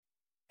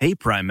Hey,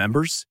 Prime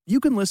members, you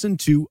can listen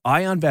to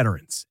Eye on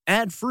Veterans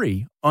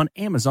ad-free on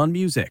Amazon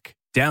Music.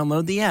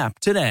 Download the app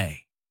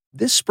today.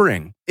 This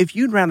spring, if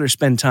you'd rather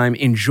spend time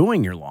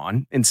enjoying your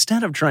lawn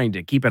instead of trying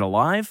to keep it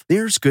alive,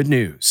 there's good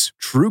news.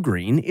 True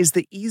Green is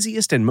the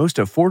easiest and most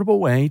affordable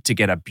way to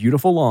get a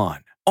beautiful lawn.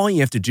 All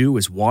you have to do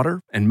is water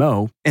and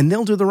mow, and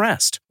they'll do the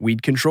rest.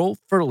 Weed control,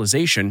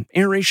 fertilization,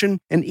 aeration,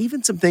 and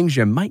even some things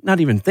you might not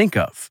even think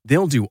of.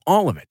 They'll do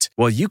all of it,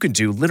 while you can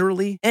do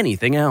literally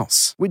anything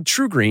else. With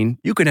True Green,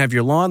 you can have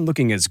your lawn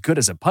looking as good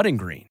as a putting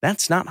green.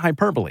 That's not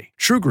hyperbole.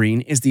 True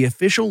Green is the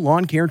official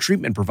lawn care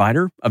treatment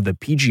provider of the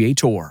PGA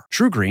Tour.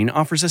 True Green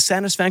offers a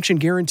satisfaction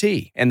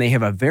guarantee, and they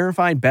have a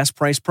verified best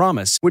price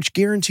promise, which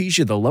guarantees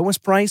you the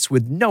lowest price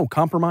with no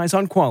compromise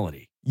on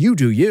quality. You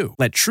do you.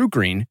 Let True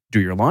Green do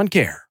your lawn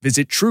care.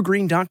 Visit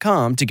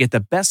truegreen.com to get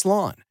the best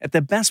lawn at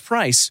the best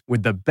price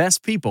with the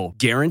best people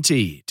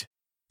guaranteed.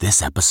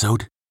 This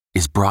episode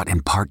is brought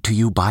in part to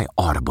you by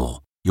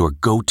Audible, your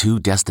go-to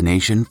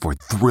destination for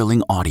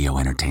thrilling audio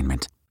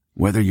entertainment.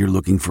 Whether you're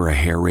looking for a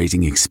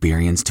hair-raising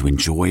experience to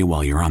enjoy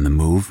while you're on the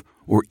move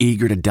or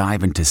eager to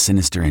dive into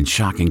sinister and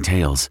shocking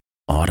tales,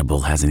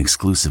 Audible has an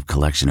exclusive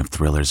collection of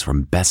thrillers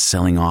from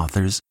best-selling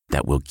authors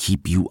that will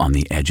keep you on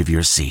the edge of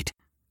your seat.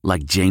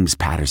 Like James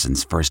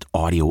Patterson's first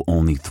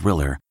audio-only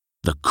thriller,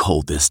 The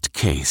Coldest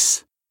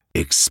Case.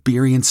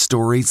 Experience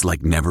stories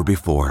like never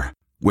before,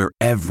 where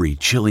every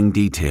chilling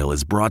detail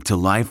is brought to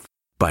life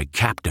by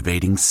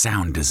captivating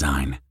sound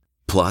design.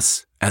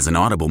 Plus, as an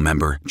Audible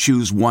member,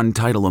 choose one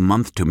title a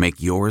month to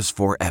make yours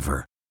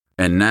forever.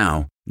 And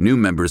now, new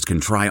members can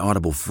try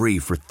Audible free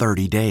for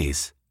 30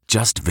 days.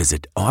 Just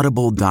visit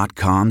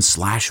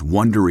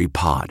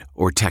audible.com/WonderyPod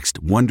or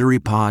text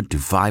WonderyPod to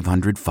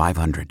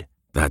 500-500.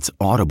 That's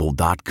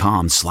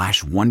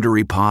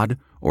audible.com/WonderyPod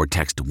or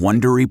text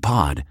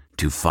WonderyPod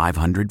to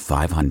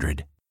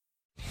 500-500.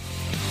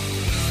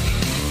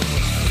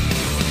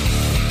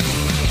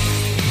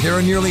 There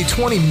are nearly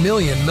 20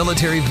 million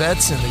military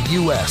vets in the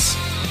U.S.,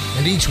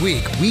 and each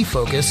week we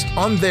focus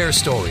on their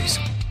stories.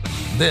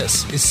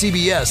 This is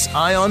CBS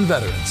Eye on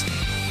Veterans.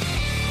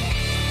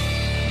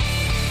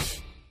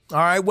 All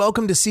right,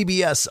 welcome to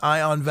CBS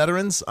Eye on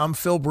Veterans. I'm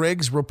Phil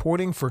Briggs,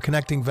 reporting for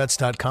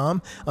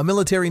ConnectingVets.com, a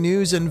military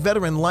news and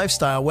veteran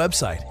lifestyle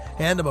website,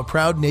 and I'm a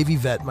proud Navy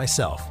vet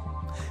myself.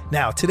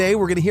 Now, today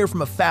we're going to hear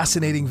from a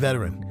fascinating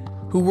veteran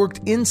who worked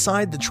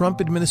inside the Trump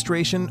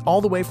administration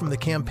all the way from the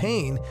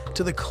campaign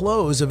to the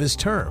close of his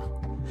term.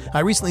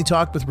 I recently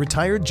talked with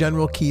retired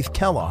General Keith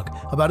Kellogg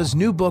about his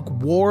new book,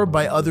 War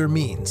by Other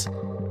Means,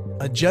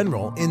 a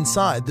general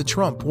inside the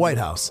Trump White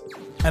House.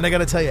 And I got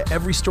to tell you,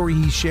 every story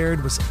he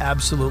shared was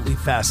absolutely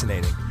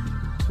fascinating.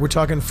 We're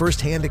talking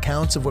firsthand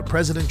accounts of what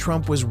President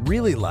Trump was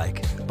really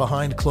like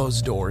behind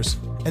closed doors.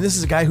 And this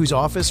is a guy whose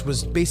office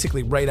was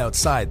basically right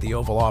outside the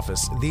Oval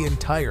Office the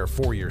entire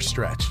 4-year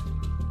stretch.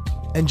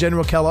 And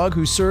General Kellogg,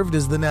 who served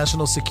as the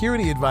National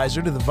Security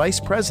Advisor to the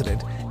Vice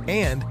President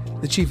and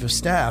the Chief of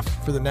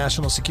Staff for the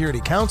National Security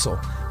Council,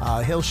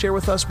 he'll share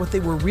with us what they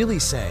were really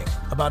saying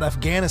about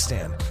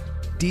Afghanistan,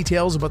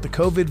 details about the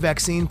COVID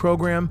vaccine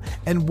program,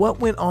 and what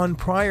went on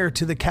prior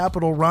to the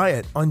Capitol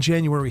riot on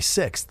January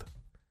 6th.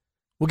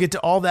 We'll get to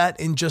all that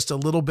in just a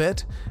little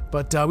bit,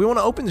 but we want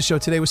to open the show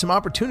today with some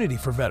opportunity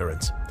for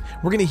veterans.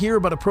 We're going to hear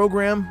about a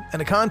program and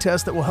a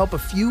contest that will help a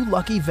few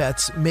lucky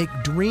vets make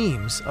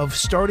dreams of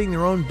starting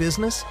their own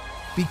business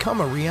become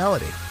a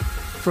reality.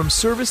 From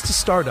Service to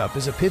Startup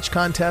is a pitch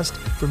contest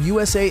from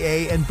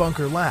USAA and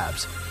Bunker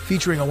Labs,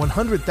 featuring a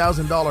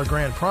 $100,000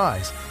 grand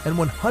prize and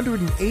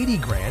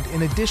 $180,000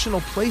 in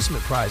additional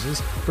placement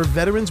prizes for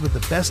veterans with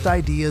the best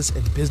ideas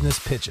and business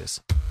pitches.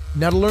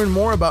 Now, to learn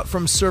more about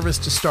From Service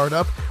to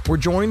Startup, we're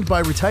joined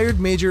by retired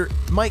Major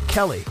Mike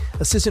Kelly,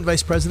 Assistant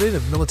Vice President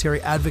of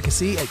Military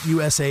Advocacy at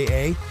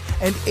USAA,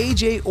 and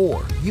AJ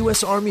Orr,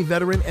 U.S. Army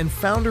veteran and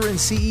founder and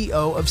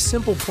CEO of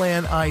Simple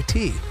Plan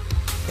IT.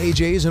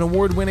 AJ is an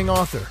award-winning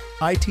author,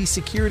 IT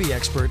security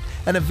expert,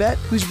 and a vet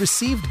who's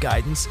received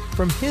guidance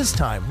from his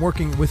time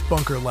working with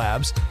Bunker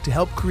Labs to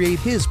help create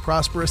his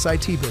prosperous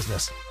IT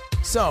business.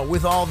 So,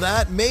 with all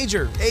that,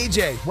 Major,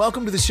 AJ,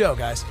 welcome to the show,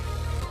 guys.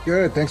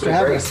 Good. Thanks for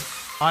having us.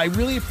 I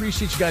really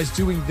appreciate you guys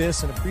doing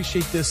this and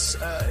appreciate this,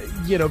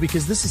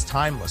 because this is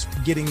timeless.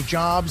 Getting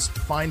jobs,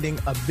 finding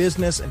a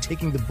business, and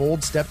taking the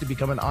bold step to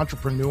become an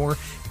entrepreneur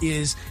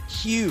is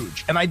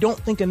huge. And I don't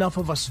think enough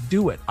of us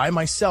do it. I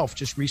myself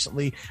just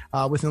recently,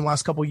 within the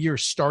last couple of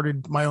years,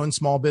 started my own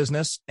small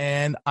business.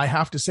 And I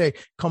have to say,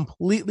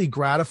 completely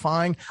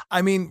gratifying.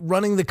 I mean,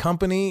 running the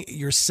company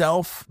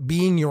yourself,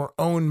 being your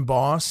own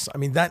boss, I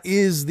mean, that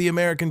is the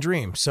American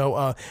dream.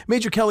 So,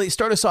 Major Kelly,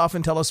 start us off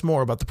and tell us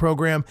more about the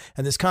program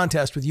and this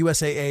contest with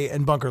USAA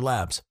and Bunker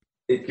Labs.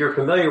 If you're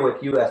familiar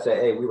with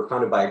USAA, we were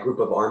founded by a group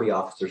of Army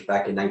officers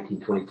back in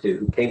 1922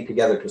 who came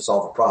together to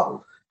solve a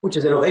problem, which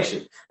is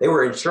innovation. They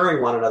were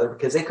insuring one another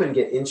because they couldn't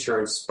get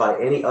insurance by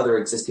any other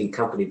existing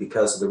company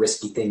because of the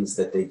risky things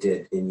that they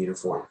did in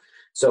uniform.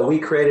 So we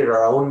created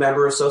our own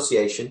member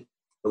association,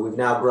 but we've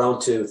now grown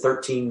to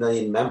 13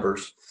 million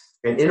members.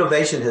 And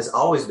innovation has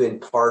always been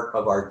part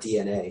of our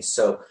DNA.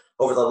 So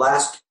over the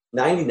last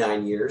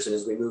 99 years, and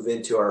as we move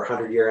into our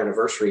 100-year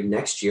anniversary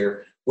next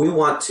year, we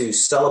want to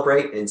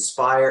celebrate,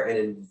 inspire, and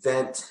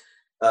invent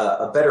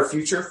a better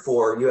future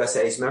for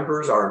USAA's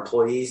members, our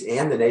employees,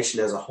 and the nation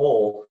as a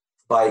whole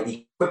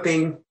by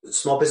equipping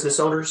small business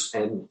owners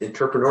and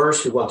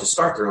entrepreneurs who want to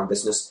start their own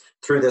business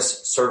through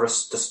this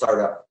service to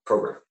startup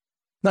program.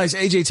 Nice.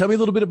 AJ, tell me a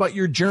little bit about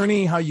your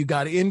journey, how you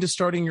got into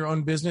starting your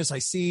own business. I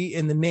see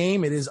in the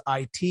name it is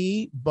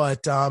IT,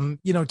 but tell me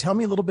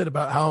a little bit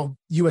about how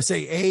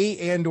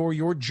USAA and or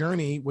your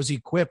journey was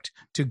equipped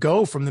to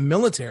go from the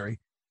military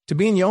to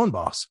being your own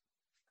boss.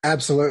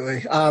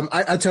 Absolutely.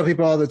 I tell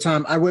people all the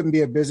time, I wouldn't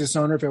be a business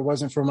owner if it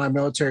wasn't for my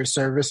military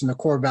service and the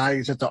core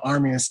values that the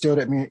Army instilled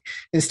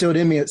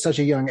in me at such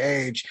a young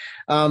age.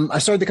 I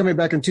started the company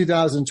back in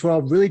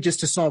 2012, really just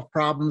to solve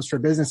problems for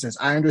businesses.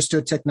 I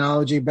understood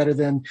technology better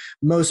than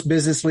most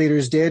business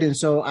leaders did. And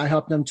so I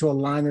helped them to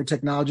align their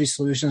technology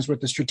solutions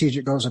with the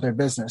strategic goals of their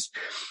business.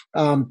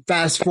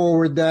 Fast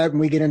forward that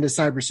and we get into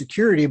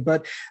cybersecurity,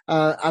 but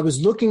I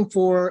was looking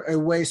for a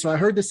way. So I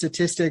heard the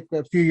statistic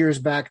a few years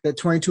back that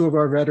 22 of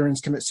our veterans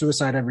commit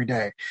suicide every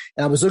day.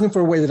 And I was looking for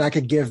a way that I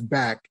could give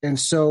back. And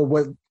so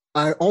what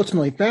I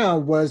ultimately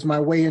found was my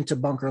way into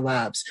Bunker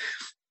Labs.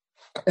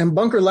 And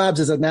Bunker Labs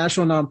is a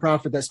national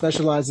nonprofit that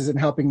specializes in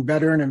helping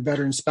veteran and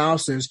veteran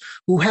spouses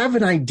who have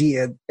an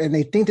idea and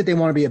they think that they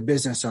want to be a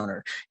business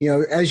owner.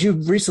 As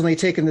you've recently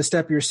taken the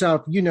step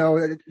yourself,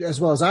 as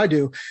well as I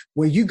do,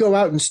 when you go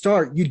out and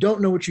start, you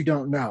don't know what you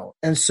don't know.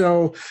 And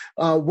so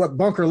what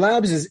Bunker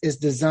Labs is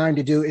designed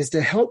to do is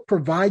to help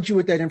provide you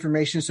with that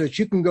information so that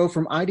you can go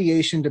from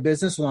ideation to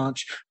business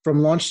launch,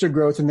 from launch to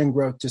growth, and then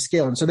growth to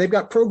scale. And so they've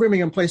got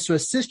programming in place to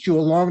assist you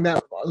along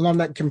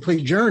that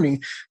complete journey.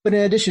 But in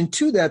addition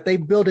to that,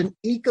 they build an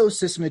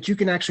ecosystem that you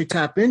can actually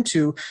tap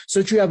into so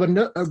that you have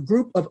a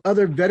group of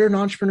other veteran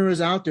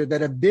entrepreneurs out there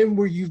that have been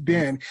where you've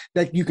been,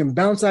 that you can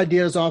bounce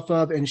ideas off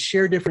of and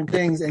share different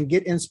things and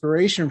get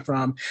inspiration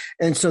from.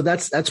 And so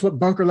that's what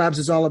Bunker Labs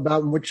is all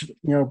about, and which,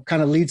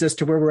 kind of leads us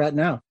to where we're at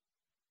now.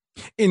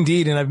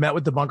 Indeed. And I've met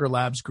with the Bunker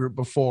Labs group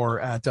before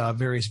at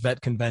various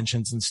vet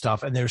conventions and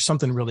stuff. And there's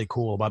something really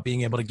cool about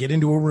being able to get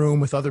into a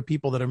room with other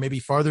people that are maybe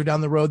farther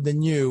down the road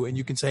than you. And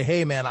you can say,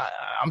 hey, man,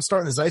 I'm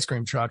starting this ice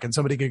cream truck. And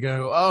somebody could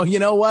go, oh, you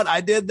know what?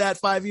 I did that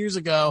 5 years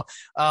ago.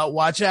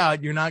 Watch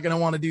out. You're not going to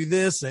want to do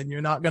this and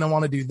you're not going to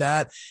want to do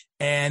that.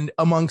 And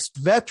amongst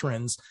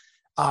veterans,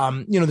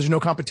 there's no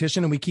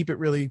competition and we keep it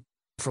really,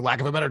 for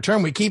lack of a better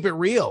term, we keep it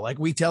real. Like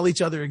we tell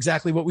each other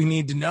exactly what we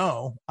need to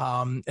know.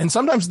 And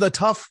sometimes the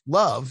tough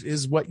love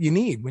is what you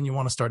need when you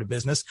want to start a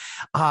business.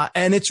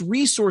 And it's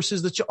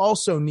resources that you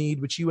also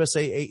need, which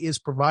USAA is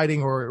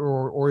providing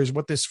or is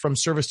what this From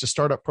Service to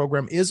Startup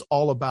program is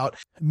all about.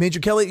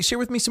 Major Kelly, share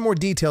with me some more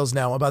details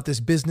now about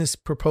this business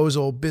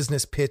proposal,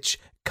 business pitch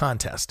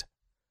contest.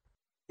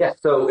 Yeah.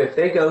 So if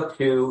they go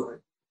to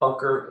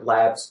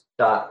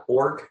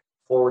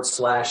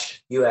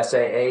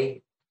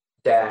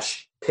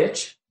bunkerlabs.org/USAA-pitch,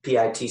 PITCH,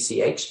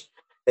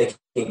 they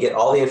can get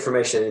all the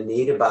information they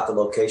need about the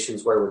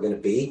locations where we're going to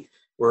be.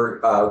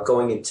 We're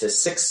going into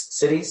 6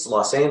 cities: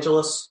 Los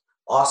Angeles,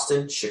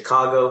 Austin,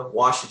 Chicago,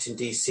 Washington,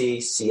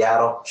 D.C.,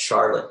 Seattle,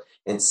 Charlotte,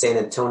 and San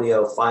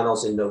Antonio,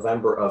 finals in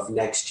November of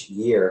next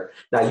year.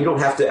 Now, you don't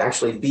have to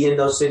actually be in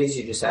those cities.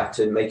 You just have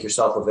to make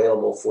yourself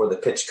available for the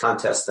pitch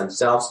contests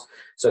themselves.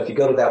 So if you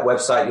go to that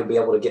website, you'll be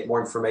able to get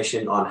more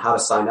information on how to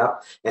sign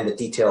up and the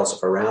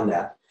details around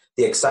that.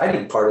 The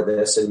exciting part of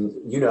this, and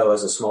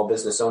as a small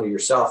business owner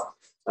yourself,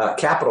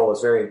 capital is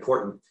very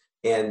important.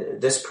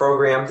 And this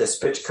program, this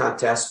pitch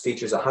contest,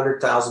 features a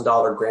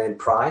 $100,000 grand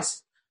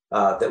prize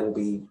that will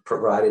be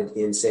provided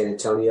in San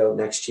Antonio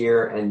next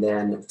year, and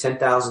then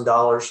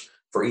 $10,000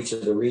 for each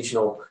of the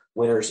regional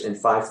winners and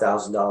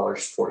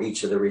 $5,000 for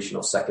each of the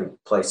regional second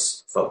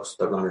place folks,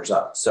 the runners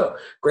up. So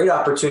great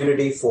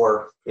opportunity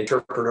for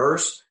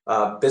entrepreneurs,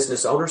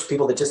 business owners,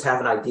 people that just have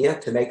an idea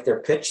to make their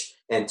pitch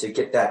and to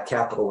get that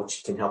capital,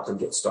 which can help them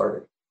get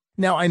started.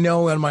 Now, I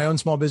know on my own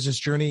small business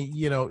journey,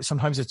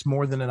 sometimes it's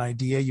more than an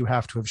idea. You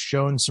have to have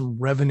shown some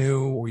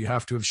revenue, or you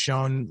have to have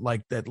shown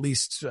like at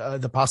least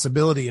the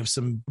possibility of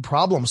some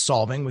problem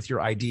solving with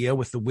your idea,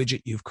 with the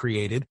widget you've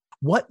created.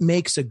 What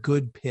makes a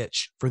good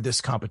pitch for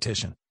this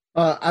competition?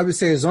 I would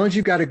say as long as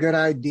you've got a good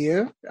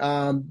idea,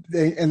 and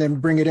then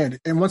bring it in.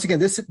 And once again,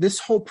 this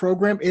whole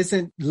program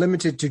isn't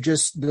limited to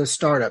just the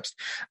startups.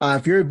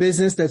 If you're a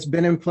business that's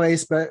been in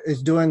place but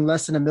is doing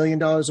less than $1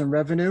 million in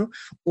revenue,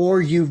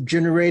 or you've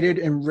generated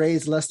and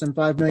raised less than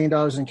 $5 million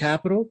in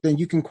capital, then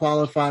you can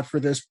qualify for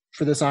this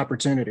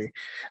opportunity.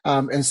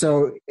 And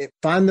so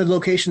find the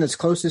location that's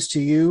closest to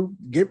you,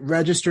 get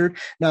registered.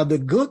 Now,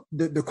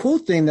 the cool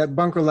thing that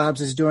Bunker Labs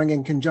is doing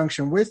in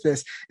conjunction with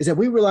this is that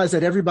we realize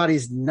that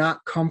everybody's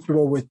not comfortable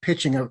with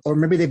pitching, or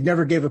maybe they've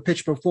never gave a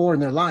pitch before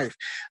in their life.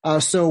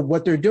 So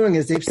what they're doing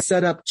is they've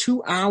set up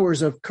 2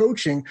 hours of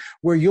coaching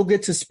where you'll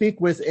get to speak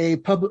with a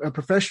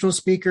professional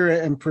speaker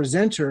and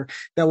presenter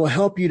that will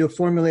help you to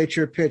formulate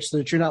your pitch so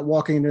that you're not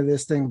walking into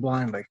this thing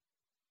blindly.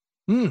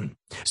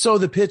 So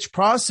the pitch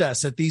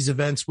process at these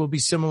events will be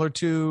similar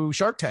to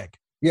Shark Tank.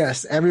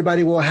 Yes,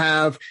 everybody will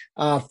have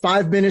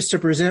 5 minutes to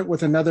present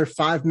with another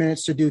 5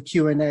 minutes to do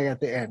Q&A at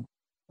the end.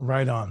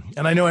 Right on.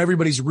 And I know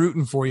everybody's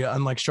rooting for you,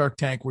 unlike Shark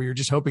Tank, where you're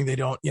just hoping they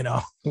don't,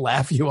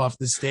 laugh you off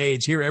the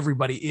stage. Here,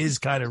 everybody is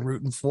kind of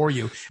rooting for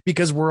you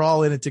because we're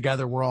all in it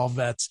together. We're all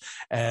vets.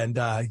 And,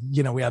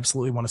 we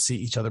absolutely want to see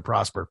each other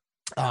prosper.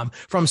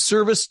 From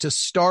service to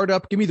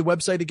startup, give me the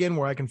website again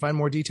where I can find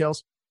more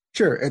details.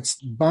 Sure. It's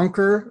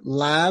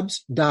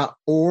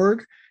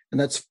bunkerlabs.org. And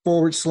that's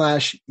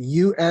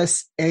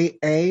 /USAA-pitch,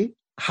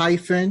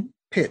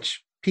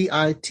 PITCH.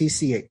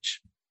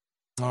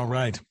 All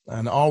right.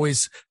 And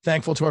always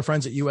thankful to our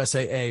friends at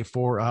USAA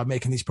for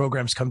making these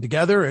programs come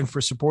together and for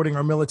supporting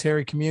our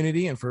military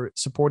community and for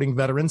supporting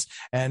veterans.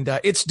 And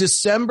it's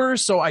December,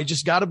 so I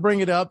just got to bring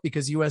it up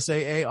because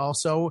USAA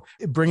also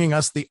bringing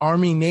us the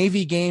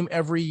Army-Navy game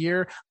every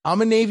year.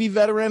 I'm a Navy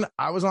veteran.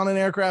 I was on an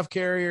aircraft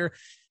carrier.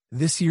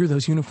 This year,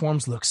 those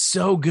uniforms look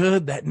so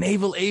good. That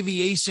naval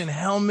aviation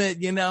helmet,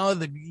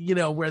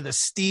 where the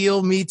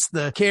steel meets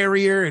the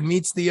carrier and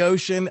meets the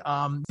ocean.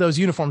 Those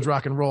uniforms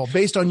rock and roll.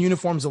 Based on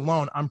uniforms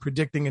alone, I'm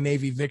predicting a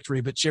Navy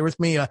victory. But share with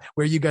me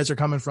where you guys are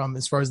coming from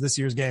as far as this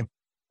year's game.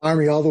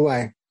 Army all the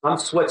way. I'm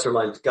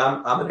Switzerland.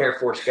 I'm an Air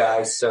Force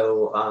guy,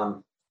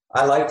 so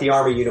I like the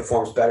Army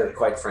uniforms better,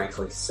 quite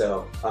frankly.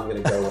 So I'm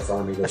going to go with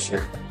Army this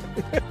year.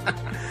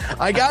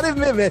 I got to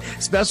admit, man,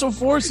 Special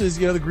Forces,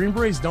 the Green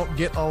Berets don't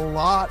get a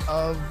lot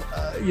of,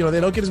 they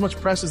don't get as much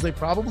press as they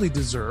probably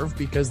deserve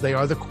because they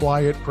are the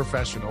quiet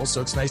professionals. So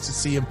it's nice to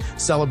see them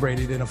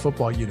celebrated in a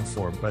football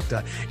uniform. But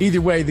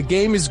either way, the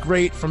game is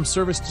great. From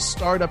service to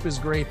startup is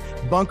great.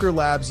 Bunker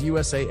Labs,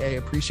 USAA,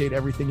 appreciate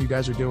everything you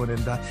guys are doing,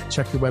 and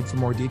check the web for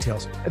more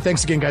details. And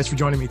thanks again, guys, for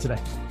joining me today.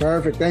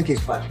 Perfect. Thank you.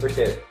 Much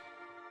appreciate it.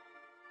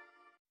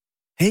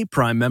 Hey,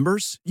 Prime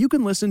members, you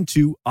can listen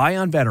to Eye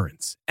on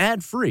Veterans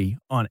ad-free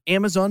on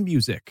Amazon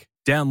Music.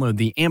 Download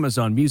the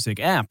Amazon Music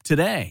app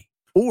today.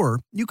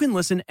 Or you can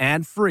listen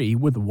ad-free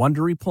with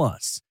Wondery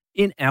Plus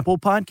in Apple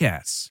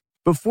Podcasts.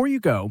 Before you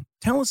go,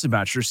 tell us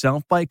about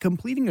yourself by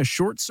completing a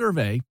short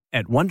survey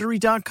at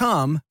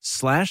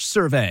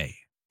Wondery.com/survey.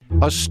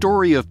 A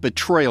story of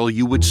betrayal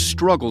you would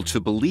struggle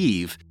to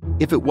believe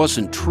if it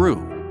wasn't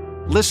true.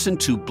 Listen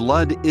to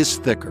Blood is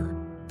Thicker,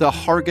 the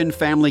Hargan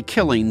family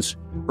killings,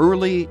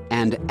 early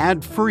and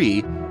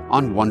ad-free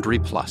on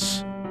Wondery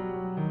Plus.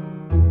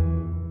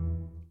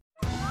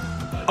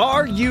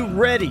 Are you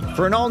ready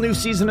for an all-new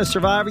season of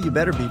Survivor? You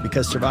better be,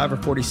 because Survivor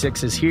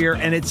 46 is here,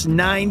 and it's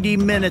 90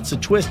 minutes of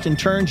twists and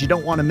turns you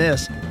don't want to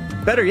miss.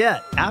 Better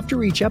yet,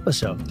 after each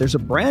episode, there's a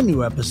brand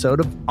new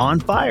episode of On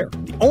Fire,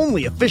 the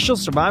only official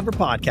Survivor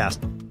podcast.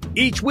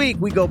 Each week,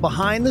 we go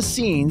behind the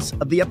scenes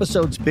of the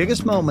episode's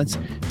biggest moments,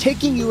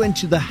 taking you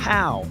into the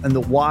how and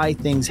the why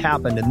things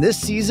happened. And this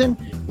season,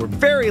 we're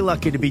very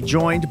lucky to be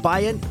joined by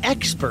an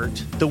expert,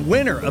 the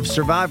winner of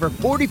Survivor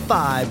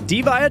 45,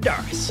 Diva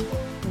Adaris.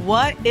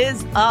 What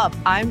is up?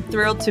 I'm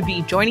thrilled to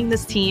be joining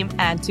this team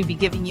and to be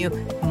giving you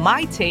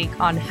my take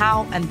on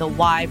how and the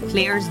why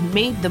players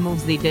made the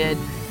moves they did,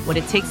 what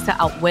it takes to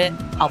outwit,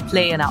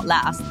 outplay, and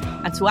outlast,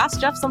 and to ask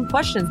Jeff some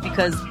questions,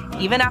 because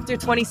even after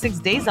 26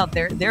 days out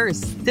there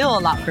is still a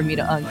lot for me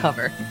to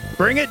uncover.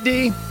 Bring it,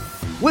 D.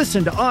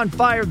 Listen to On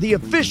Fire, the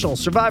official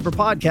Survivor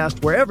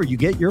podcast, wherever you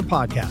get your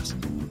podcasts.